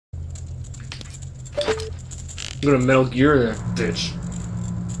I'm gonna Metal Gear that bitch.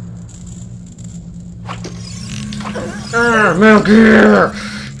 Ah, Metal Gear!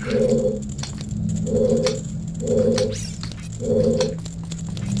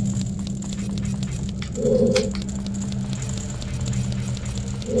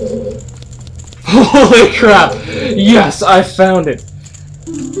 Holy crap! Yes, I found it!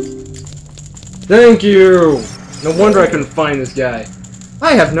 Thank you! No wonder I couldn't find this guy.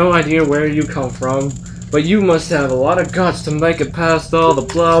 I have no idea where you come from, but you must have a lot of guts to make it past all the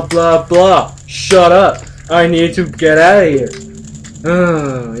blah blah blah. Shut up! I need to get out of here.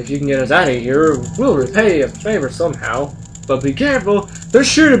 If you can get us out of here, we'll repay a favor somehow. But be careful, there's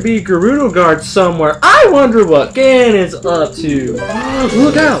sure to be Gerudo guards somewhere. I wonder what Ganon's up to.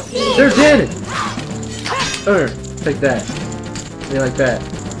 Look out! There's Ganon! Take that. They like that.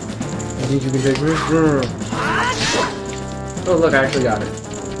 I think you can take this. Oh look, I actually got it.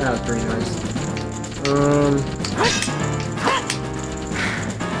 That was pretty nice.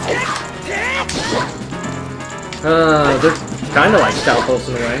 They're kinda like Stalfos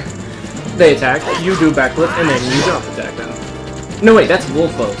in a way. They attack, you do backflip, and then you jump attack them. No wait, that's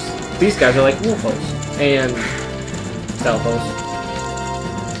Wolfos. These guys are like Wolfos. And Stalfos.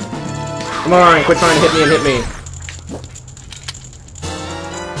 Come on, quit trying to hit me and hit me.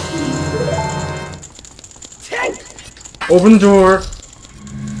 Open the door.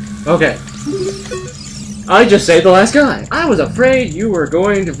 Okay. I just saved the last guy. I was afraid you were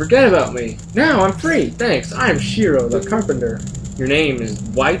going to forget about me. Now I'm free. Thanks. I'm Shiro the Carpenter. Your name is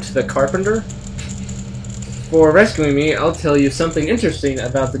White the Carpenter? For rescuing me, I'll tell you something interesting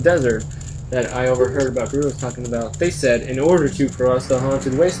about the desert that I overheard about Gerudos talking about. They said, in order to cross the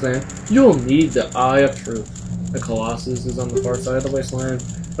haunted wasteland, you'll need the Eye of Truth. The Colossus is on the far side of the wasteland.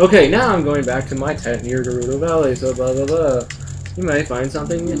 Okay, now I'm going back to my tent near Gerudo Valley, so blah blah blah. You might find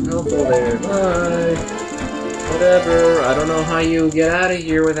something helpful there. Bye. Whatever, I don't know how you get out of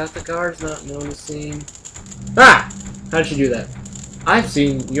here without the guards not noticing. Ah! How did you do that? I've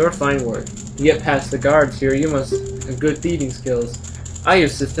seen your fine work. To get past the guards here, you must have good thieving skills. I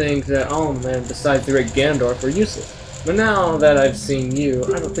used to think that all men besides the great Ganondorf were useless. But now that I've seen you,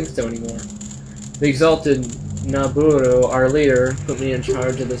 I don't think so anymore. The exalted Naburo, our leader, put me in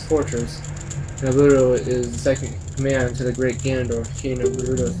charge of this fortress. Naburo is the second command to the great Ganondorf, king of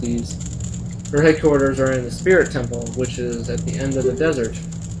Gerudo thieves. Her headquarters are in the Spirit Temple, which is at the end of the desert.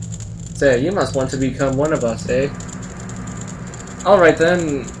 Say, you must want to become one of us, eh? Alright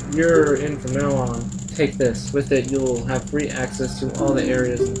then, you're in from now on. Take this. With it, you'll have free access to all the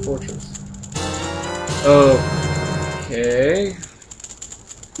areas in the fortress. Okay.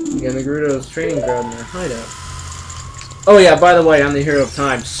 Again, the Gerudo's training ground in their hideout. Oh yeah, by the way, I'm the hero of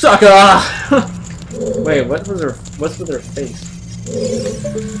time. Sucker! Wait, what's with her face?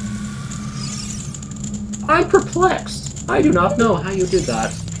 I'm perplexed. I do not know how you did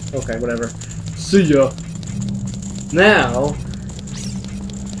that. Okay, whatever. See ya. Now,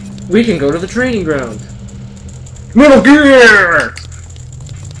 we can go to the training ground. Metal Gear!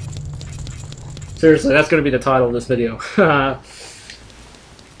 Seriously, that's gonna be the title of this video.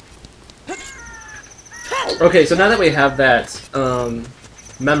 Okay, so now that we have that,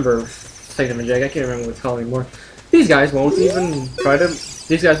 member thingamajig, I can't remember what it's called anymore. These guys won't even try to.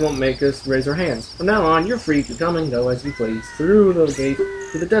 These guys won't make us raise our hands. From now on, you're free to come and go as you please through the gate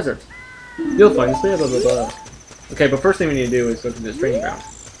to the desert. You'll find us there, blah blah blah. Okay, but first thing we need to do is go to this training ground.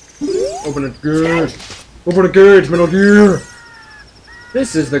 Open the gate! Open the gate, Metal Gear!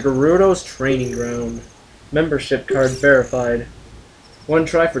 This is the Gerudo's training ground. Membership card verified. One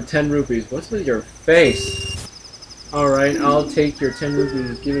try for 10 rupees. What's with your face? Alright, I'll take your 10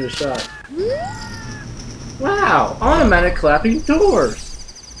 rupees. Give it a shot. Wow! Automatic clapping doors!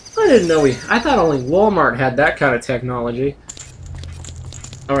 I didn't know I thought only Walmart had that kind of technology.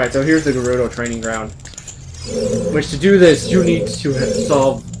 Alright, so here's the Gerudo training ground. Which to do this, you need to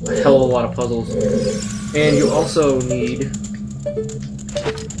solve a hell of a lot of puzzles. And you also need...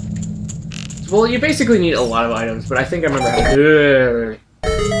 Well, you basically need a lot of items, but I think I remember how...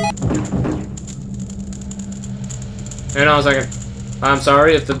 Hang on a second. I'm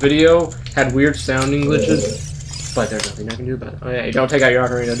sorry if the video had weird sounding glitches, but there's nothing I can do about it. Oh yeah, don't take out your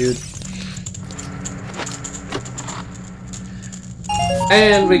ocarina, dude.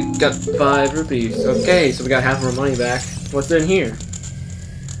 And we got 5 rupees. Okay, so we got half of our money back. What's in here?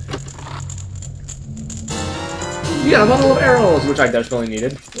 You got a bundle of arrows, which I desperately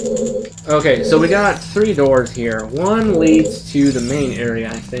needed. Okay, so we got 3 doors here. One leads to the main area,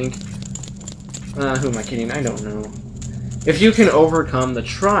 I think. Who am I kidding? I don't know. If you can overcome the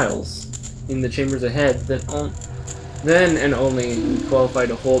trials in the chambers ahead, then and only qualify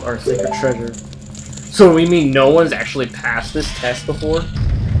to hold our sacred treasure. So we mean no one's actually passed this test before?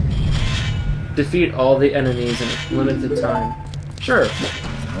 Defeat all the enemies in a limited time. Sure.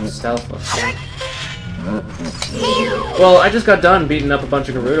 Stealth. Well, I just got done beating up a bunch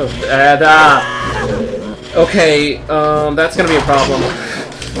of Gerudos. Okay, that's gonna be a problem.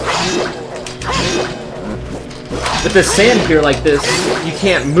 With the sand here like this, you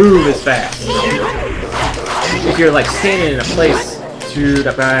can't move as fast. If you're like standing in a place, you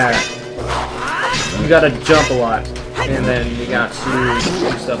gotta jump a lot. And then you got to do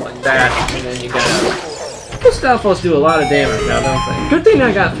stuff like that, and then you gotta... Those Stalfos do a lot of damage now, don't they? Good thing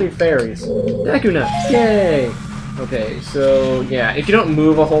I got 3 fairies. Deku nuts, yay! Okay, so yeah, if you don't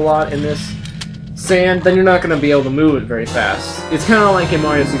move a whole lot in this sand, then you're not gonna be able to move it very fast. It's kind of like in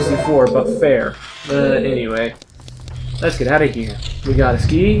Mario 64, but fair. But anyway, let's get out of here. We got a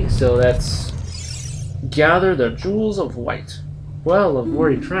ski, so let's gather the jewels of white. Well,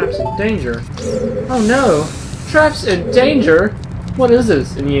 avoid traps and danger. Oh no! Traps and danger? What is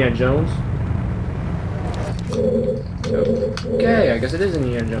this, Indiana Jones? Okay, I guess it is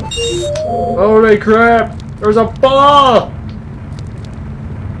Indiana Jones. Holy crap! There's a ball!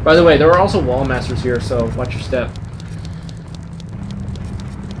 By the way, there are also wall masters here, so watch your step.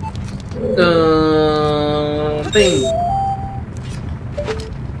 Thing.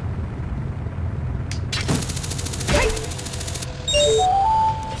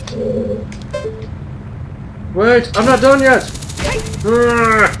 Wait, I'm not done yet!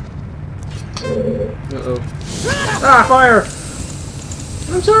 Uh-oh. Ah, fire!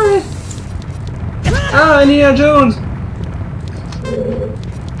 I'm sorry! Ah, Indiana Jones!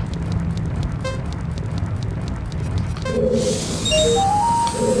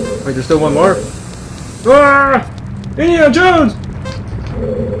 Wait, there's still one more? Ah! Indiana Jones!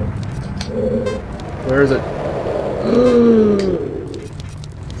 Where is it?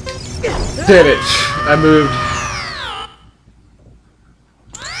 Damn it! I moved.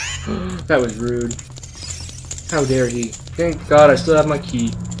 That was rude. How dare he? Thank God I still have my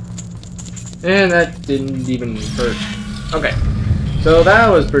key. And that didn't even hurt. Okay. So that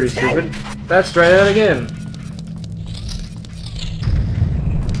was pretty stupid. Let's try that again.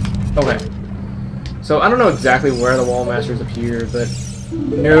 Okay. So I don't know exactly where the wall masters appear, but...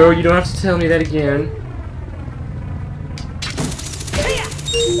 No, you don't have to tell me that again.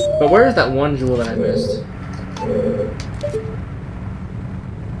 But where is that one jewel that I missed?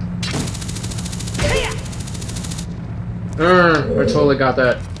 I totally got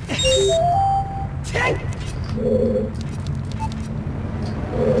that.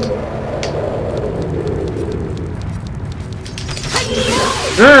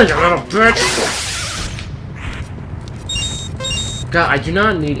 You little bitch! God, I do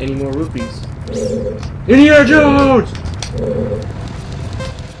not need any more rupees. Indiana Jones!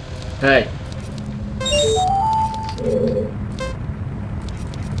 Hey.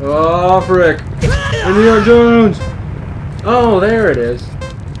 Oh, frick. Indiana Jones! Oh, there it is.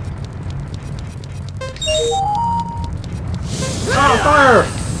 Oh, fire!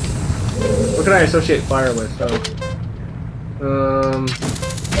 What can I associate fire with?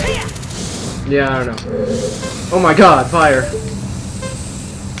 Yeah, I don't know. Oh my god, fire.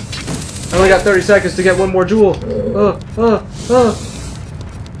 I only got 30 seconds to get one more jewel.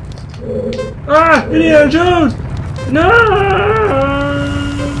 Ah! Indiana Jones! No!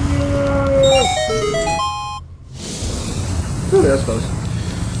 Ooh, that's close.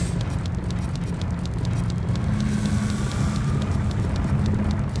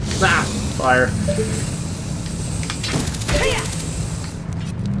 Ah! Fire.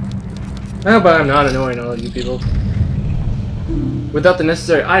 I hope I'm not annoying all of you people. Without the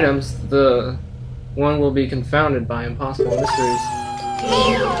necessary items, the one will be confounded by impossible mysteries.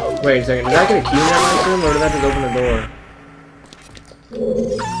 Wait a second, did I get a key in that last room, or did I just open the door?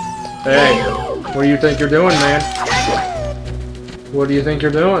 Hey, what do you think you're doing, man? What do you think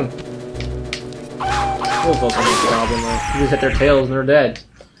you're doing? We'll focus on this problem, though. You just hit their tails and they're dead.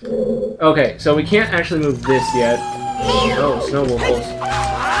 Okay, so we can't actually move this yet. Oh, snowball pulse.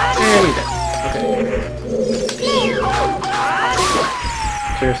 And he's dead. Okay.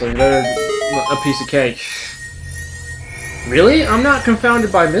 Seriously, they're a piece of cake. Really? I'm not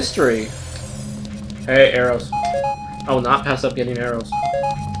confounded by mystery. Hey, arrows. I will not pass up getting arrows.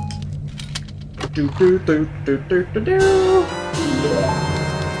 Do do do do do do do.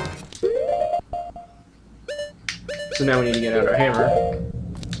 So now we need to get out our hammer.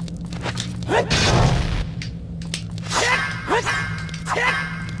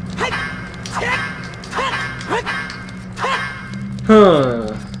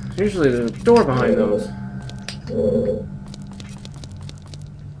 Huh. Usually there's a door behind those.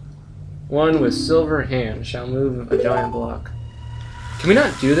 One with silver hand shall move a giant block. Can we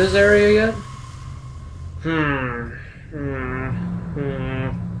not do this area yet? We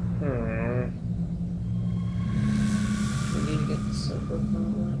need to get the silver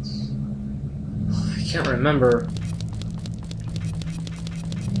bullets. I can't remember.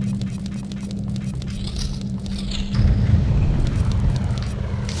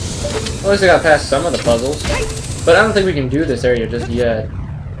 At least I got past some of the puzzles. But I don't think we can do this area just yet.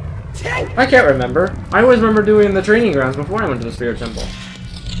 I can't remember. I always remember doing the training grounds before I went to the Spirit Temple.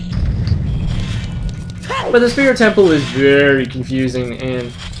 But the Spirit Temple is very confusing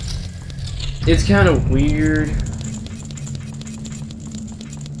and it's kind of weird.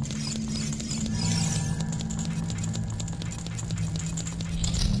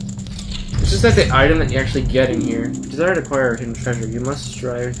 It's just that the item that you actually get in here. Desire to acquire a hidden treasure. You must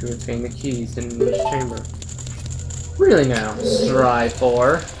strive to obtain the keys in each chamber. Really now, strive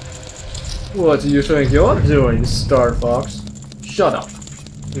for? What do you think you're doing, Star Fox? Shut up.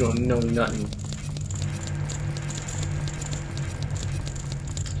 You don't know nothing.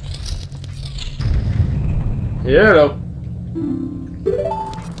 Hello.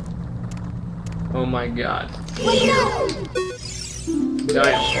 Oh my god.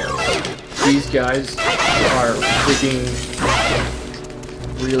 These guys are freaking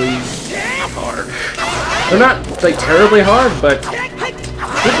really hard. They're not like terribly hard, but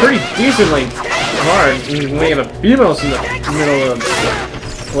they're pretty decently hard. I mean, when you have a females in the middle of the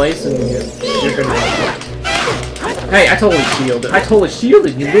place and you're gonna... Hey, I totally shielded. I totally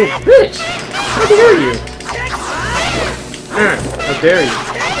shielded, you little bitch! How dare you? How dare you?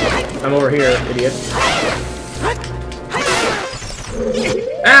 I'm over here, idiot.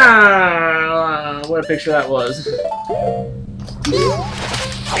 Ah! What a picture that was.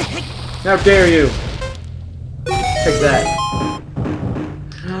 How dare you? Take that.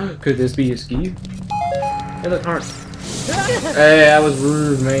 Could this be a ski? Hey, look, heart. Hey, that was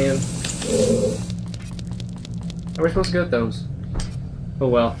rude, man. How are we supposed to get those? Oh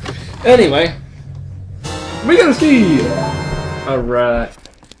well. Anyway, we got a ski! Alright.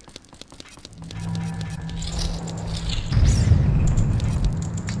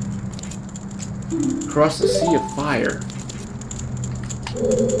 Cross the sea of fire.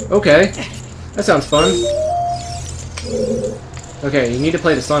 Okay. That sounds fun. Okay, you need to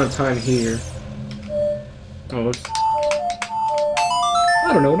play the Song of Time here. Oh, whoops.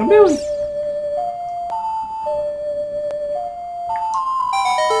 I don't know what I'm doing.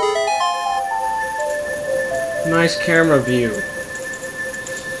 Nice camera view.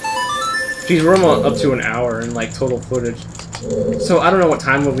 Geez, we're almost up to an hour in like total footage. So I don't know what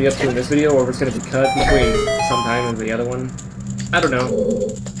time we'll be up to in this video, or if it's going to be cut between some time and the other one. I don't know.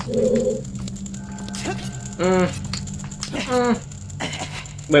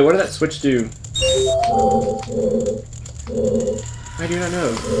 Wait, what did that switch do? I do not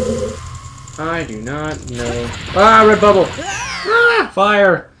know. I do not know. Ah, red bubble! Ah,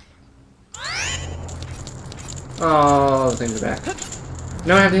 fire! Oh, the things are back.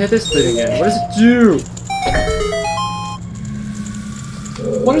 Now I have to hit this thing again. What does it do?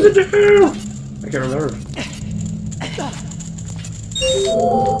 What does it do? I can't remember.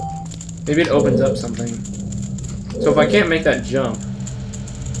 Maybe it opens up something. So if I can't make that jump,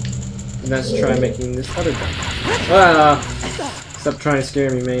 then let's try making this other jump. Ah! Stop trying to scare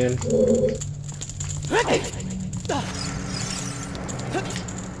me, man.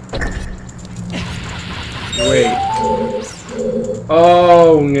 Wait.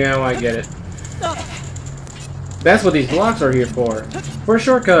 Oh, now I get it. That's what these blocks are here for. For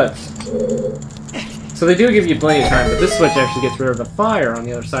shortcuts. So they do give you plenty of time, but this switch actually gets rid of the fire on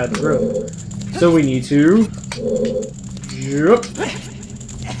the other side of the room. So we need to... Yep.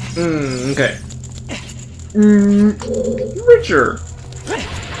 Okay. Richer.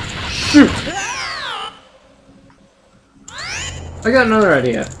 Shoot. I got another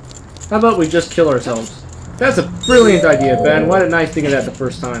idea. How about we just kill ourselves? That's a brilliant idea, Ben. Why didn't I think of that the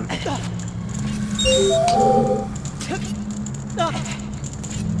first time?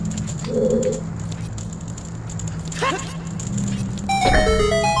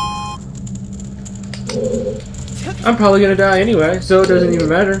 I'm probably gonna die anyway, so it doesn't even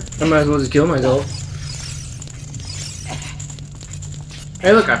matter. I might as well just kill myself.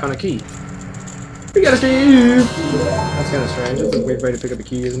 Hey look, I found a key. We got a key! That's kinda strange. That's a weird way to pick up a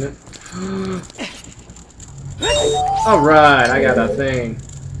key, isn't it? Alright, I got that thing.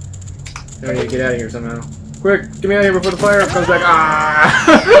 Now I need to get out of here somehow. Quick, get me out of here before the fire comes back.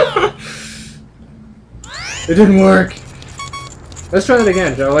 Ah! It didn't work. Let's try that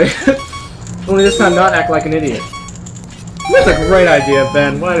again, shall we? Only this time not act like an idiot. That's a great idea,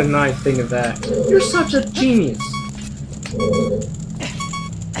 Ben. Why didn't I think of that? You're such a genius.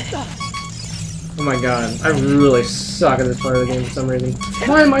 Oh my god, I really suck at this part of the game for some reason.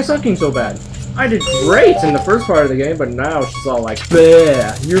 Why am I sucking so bad? I did great in the first part of the game, but now she's all like,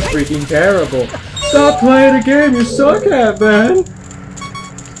 bleh, you're freaking terrible. Stop playing a game you suck at, Ben.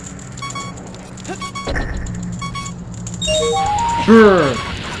 Brr.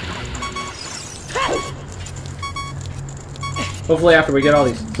 Hopefully after we get all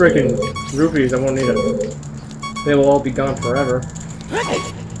these freaking rupees, I won't need them. They will all be gone forever.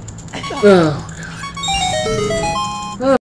 Ugh.